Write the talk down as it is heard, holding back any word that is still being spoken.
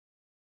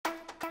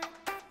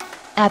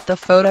At the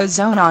photo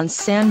zone on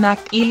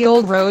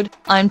Sanmak'id Road,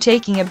 I'm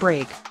taking a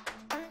break.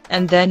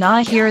 And then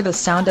I hear the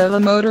sound of a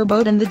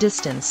motorboat in the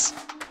distance.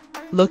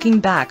 Looking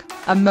back,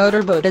 a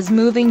motorboat is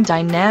moving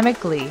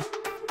dynamically.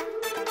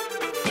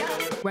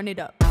 Run it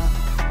up.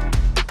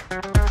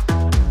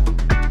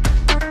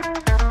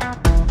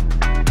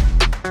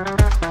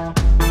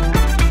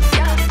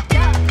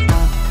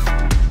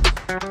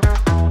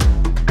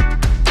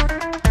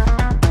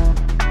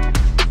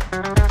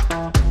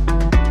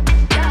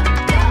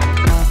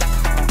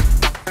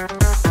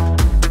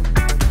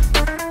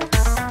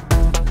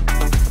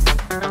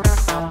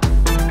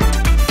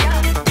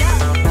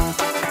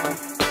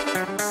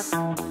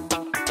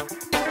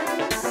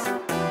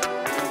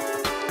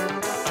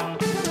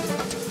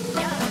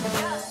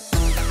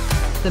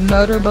 The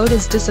motorboat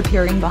is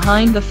disappearing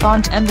behind the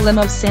font emblem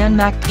of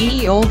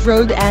Sanmak'id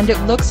Road and it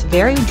looks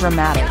very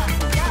dramatic.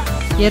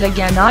 Yet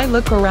again I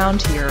look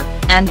around here,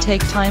 and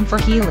take time for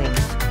healing.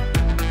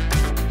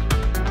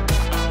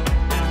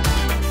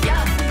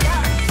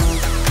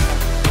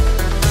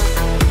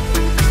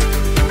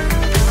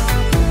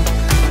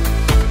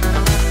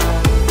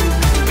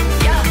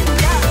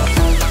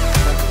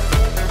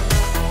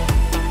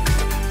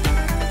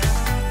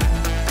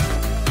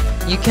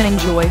 You can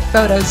enjoy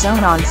photo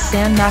zone on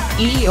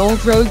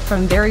Sanmak'id Road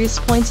from various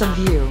points of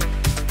view.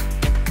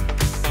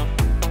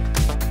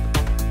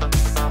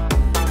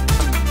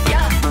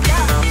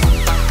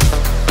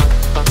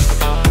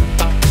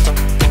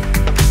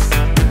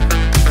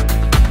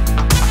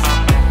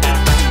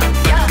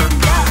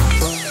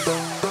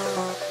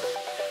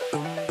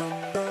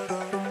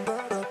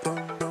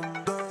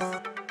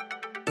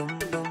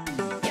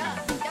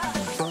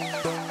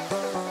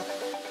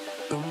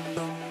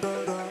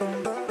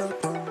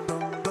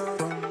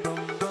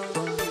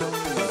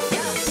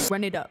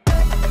 Run it up.